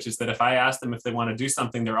dynamic, which is that if I ask them if they want to do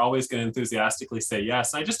something, they're always going to enthusiastically say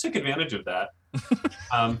yes. And I just took advantage of that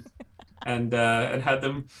and had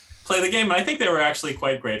them play the game. And I think they were actually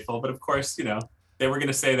quite grateful. But of course, they were going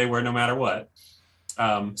to say they were no matter what.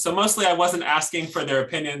 So mostly I wasn't asking for their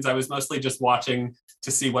opinions. I was mostly just watching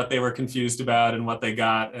to see what they were confused about and what they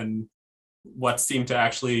got and what seemed to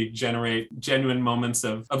actually generate genuine moments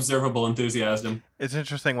of observable enthusiasm. It's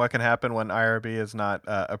interesting what can happen when IRB is not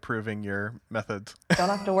approving your methods. Don't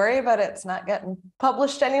have to worry about it. It's not getting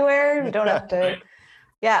published anywhere. You don't have to. Right.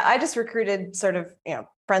 Yeah, I just recruited sort of,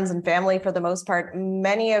 friends and family for the most part,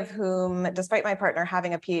 many of whom, despite my partner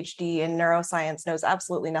having a PhD in neuroscience, knows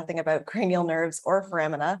absolutely nothing about cranial nerves or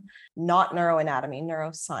foramina, not neuroanatomy,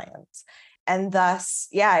 neuroscience. And thus,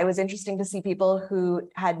 yeah, it was interesting to see people who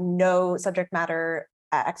had no subject matter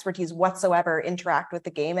expertise whatsoever interact with the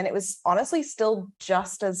game. And it was honestly still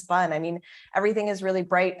just as fun. I mean, everything is really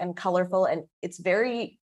bright and colorful, and it's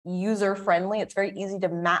very user friendly. It's very easy to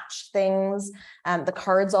match things. The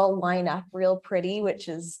cards all line up real pretty, which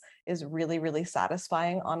is really, really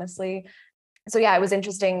satisfying, honestly. So yeah, it was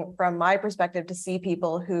interesting from my perspective to see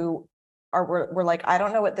people who were like, I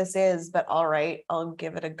don't know what this is, but all right, I'll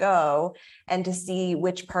give it a go. And to see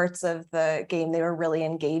which parts of the game they were really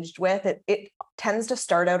engaged with. It tends to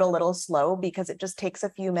start out a little slow because it just takes a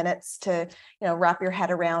few minutes to, wrap your head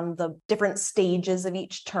around the different stages of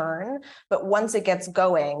each turn. But once it gets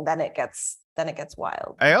going, then it gets then it gets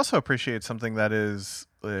wild. I also appreciate something that is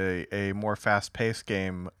a more fast-paced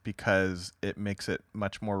game because it makes it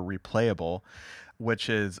much more replayable, which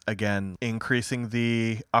is, again, increasing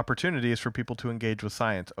the opportunities for people to engage with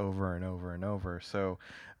science over and over and over. So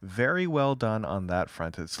very well done on that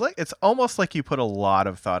front. It's almost like you put a lot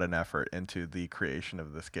of thought and effort into the creation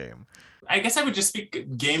of this game. I guess I would just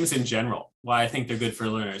speak games in general, why I think they're good for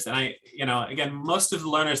learners. And again, most of the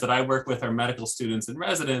learners that I work with are medical students and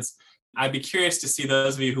residents. I'd be curious to see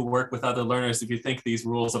those of you who work with other learners if you think these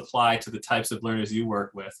rules apply to the types of learners you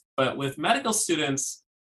work with. But with medical students,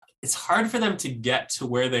 it's hard for them to get to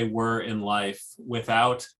where they were in life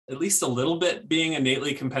without at least a little bit being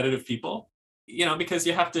innately competitive people, because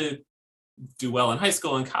you have to do well in high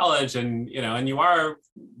school and college, and you are,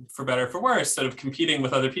 for better or for worse, sort of competing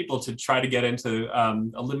with other people to try to get into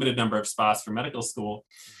a limited number of spots for medical school.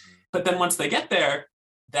 But then once they get there,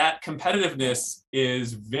 that competitiveness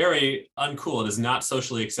is very uncool. It is not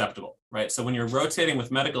socially acceptable, right? So when you're rotating with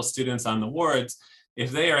medical students on the wards,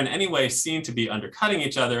 if they are in any way seen to be undercutting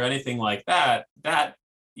each other or anything like that,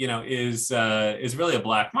 is really a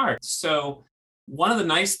black mark. So one of the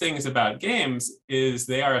nice things about games is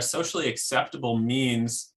they are a socially acceptable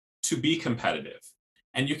means to be competitive.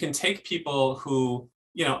 And you can take people who,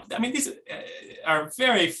 these are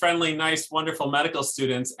very friendly, nice, wonderful medical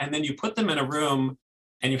students, and then you put them in a room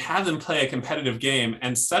and you have them play a competitive game,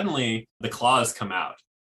 and suddenly the claws come out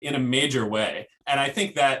in a major way. And I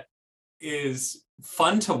think that is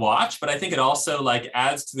fun to watch, but I think it also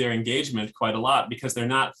adds to their engagement quite a lot, because they're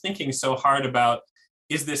not thinking so hard about,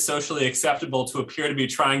 is this socially acceptable to appear to be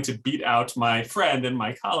trying to beat out my friend and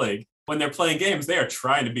my colleague? When they're playing games, they are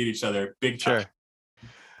trying to beat each other big time. Sure.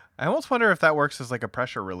 I almost wonder if that works as a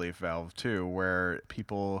pressure relief valve too, where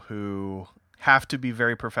people who have to be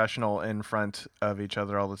very professional in front of each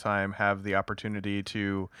other all the time have the opportunity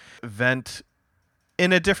to vent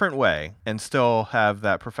in a different way and still have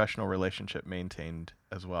that professional relationship maintained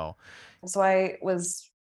as well. So I was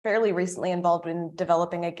fairly recently involved in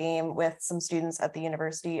developing a game with some students at the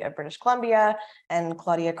University of British Columbia and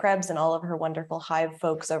Claudia Krebs and all of her wonderful Hive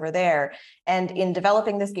folks over there. And in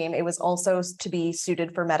developing this game, it was also to be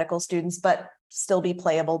suited for medical students, but still be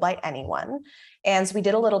playable by anyone. And so we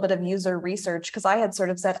did a little bit of user research, because I had sort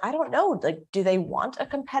of said, I don't know, do they want a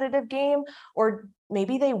competitive game, or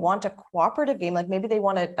maybe they want a cooperative game? Maybe they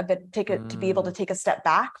want to be able to take a step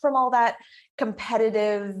back from all that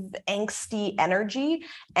competitive, angsty energy.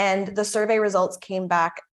 And the survey results came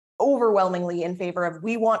back overwhelmingly in favor of,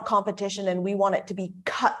 we want competition, and we want it to be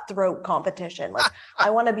cutthroat competition.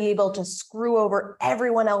 I want to be able to screw over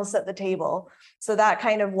everyone else at the table. So that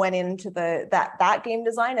kind of went into that game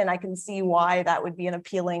design, and I can see why that would be an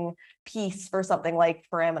appealing piece for something like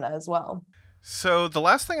Foramina as well. So the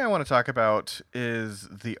last thing I want to talk about is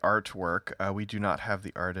the artwork. We do not have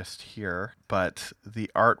the artist here, but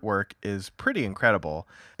the artwork is pretty incredible.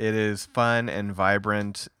 It is fun and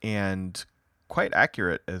vibrant and quite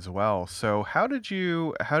accurate as well. So how did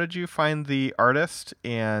you find the artist,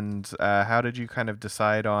 and how did you kind of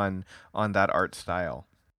decide on that art style?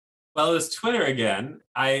 Well, it was Twitter again.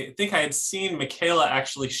 I think I had seen Michaela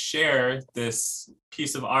actually share this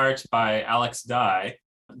piece of art by Alex Dye,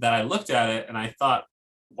 that I looked at it and I thought,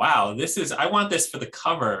 wow, I want this for the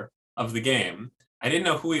cover of the game. I didn't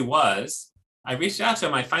know who he was. I reached out to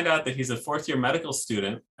him. I find out that he's a fourth-year medical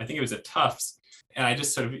student. I think it was at Tufts. And I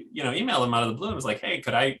just sort of, emailed him out of the blue and was like, hey,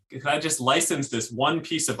 could I just license this one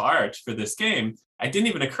piece of art for this game? It didn't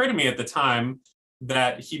even occur to me at the time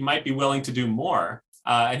that he might be willing to do more.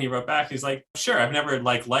 And he wrote back, he's like, sure, I've never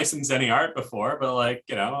licensed any art before, but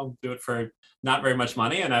I'll do it for not very much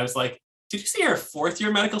money. And I was like, did you say you're a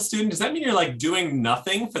fourth-year medical student? Does that mean you're doing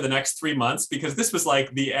nothing for the next 3 months? Because this was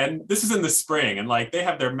the end. This is in the spring, and they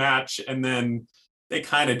have their match, and then they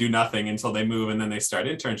kind of do nothing until they move, and then they start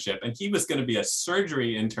internship. And he was going to be a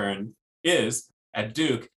surgery intern, at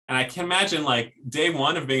Duke. And I can imagine day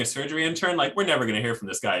one of being a surgery intern, we're never going to hear from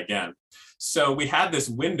this guy again. So we had this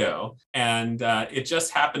window, and it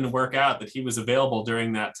just happened to work out that he was available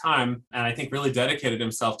during that time, and I think really dedicated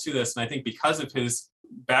himself to this. And I think because of his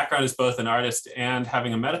background as both an artist and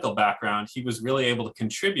having a medical background, he was really able to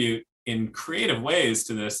contribute in creative ways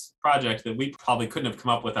to this project that we probably couldn't have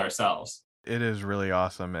come up with ourselves. It is really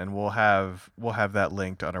awesome, and we'll have that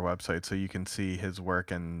linked on our website so you can see his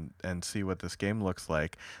work and see what this game looks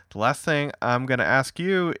like. The last thing I'm going to ask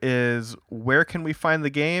you is, where can we find the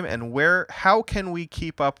game, and how can we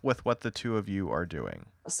keep up with what the two of you are doing?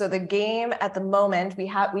 So the game at the moment, we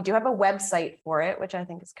do have a website for it, which I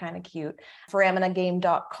think is kind of cute,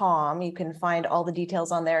 foraminagame.com. You can find all the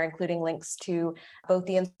details on there, including links to both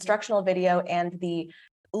the instructional video and the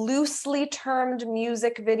loosely termed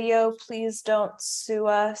music video. Please don't sue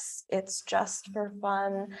us. It's just for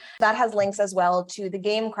fun. That has links as well to the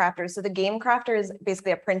Game Crafter. So the Game Crafter is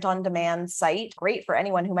basically a print-on-demand site. Great for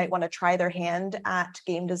anyone who might want to try their hand at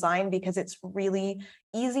game design because it's really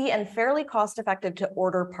easy and fairly cost-effective to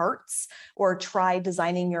order parts or try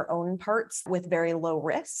designing your own parts with very low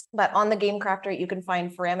risk. But on the Game Crafter, you can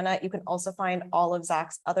find Foramina. You can also find all of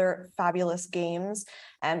Zach's other fabulous games.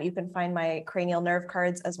 You can find my cranial nerve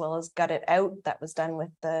cards as well as Gut It Out that was done with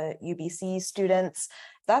the UBC students.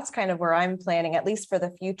 That's kind of where I'm planning, at least for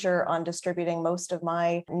the future, on distributing most of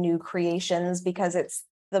my new creations because it's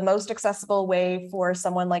the most accessible way for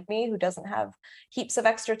someone like me who doesn't have heaps of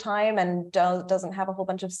extra time and doesn't have a whole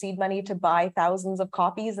bunch of seed money to buy thousands of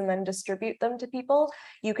copies and then distribute them to people.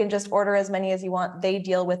 You can just order as many as you want. They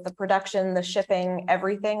deal with the production, the shipping,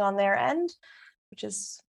 everything on their end, which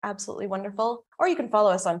is absolutely wonderful. Or you can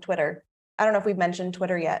follow us on Twitter. I don't know if we've mentioned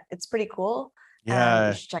Twitter yet. It's pretty cool. Yeah.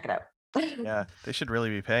 You should check it out. Yeah, they should really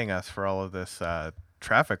be paying us for all of this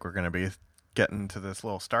traffic we're going to be getting to this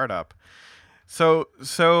little startup. So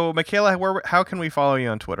Michaela, how can we follow you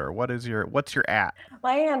on Twitter? What's your @?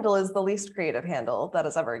 My handle is the least creative handle that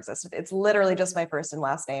has ever existed. It's literally just my first and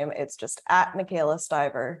last name. It's just @Michaela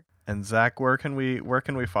Stiver. And Zach, where can we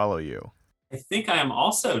follow you? I think I am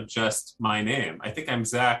also just my name. I think I'm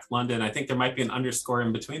Zach London. I think there might be an underscore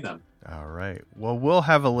in between them. All right. Well, we'll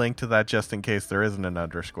have a link to that just in case there isn't an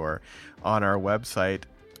underscore on our website.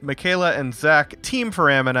 Michaela and Zach, Team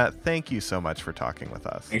Foramina, thank you so much for talking with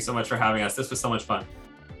us. Thanks so much for having us. This was so much fun.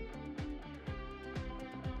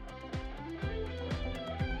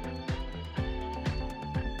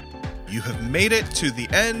 You have made it to the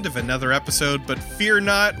end of another episode, but fear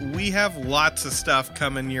not, we have lots of stuff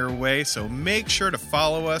coming your way, so make sure to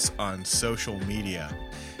follow us on social media.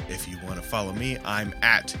 If you want to follow me, I'm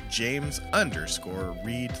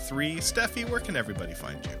 @James_Reed3. Steffi, where can everybody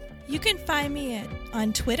find you? You can find me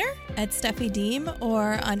on Twitter @SteffiDeem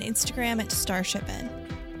or on Instagram @Starshippin.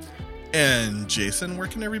 And Jason, where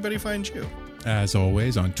can everybody find you? As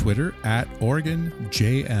always, on Twitter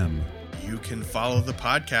 @OregonJM. You can follow the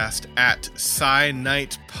podcast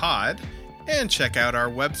 @SciNightPod and check out our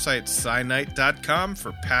website, SciNight.com,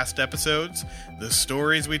 for past episodes, the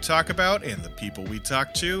stories we talk about, and the people we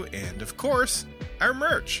talk to, and of course, our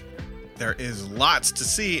merch. There is lots to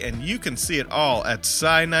see, and you can see it all at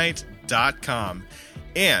SciNight.com.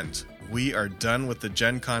 And we are done with the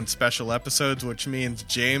Gen Con special episodes, which means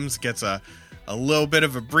James gets a little bit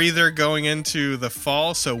of a breather going into the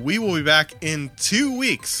fall. So we will be back in 2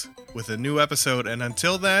 weeks with a new episode. And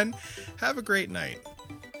until then, have a great night.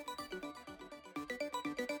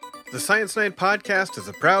 The Science Night Podcast is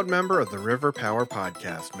a proud member of the River Power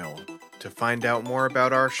Podcast Mill. To find out more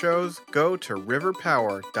about our shows, go to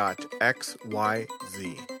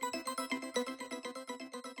riverpower.xyz.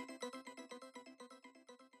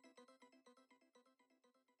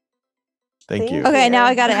 Thank you. Okay, now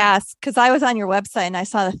I got to ask, because I was on your website and I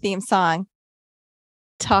saw the theme song.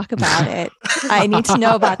 Talk about it. I need to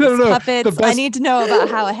know about the puppets. I need to know about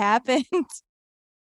how it happened.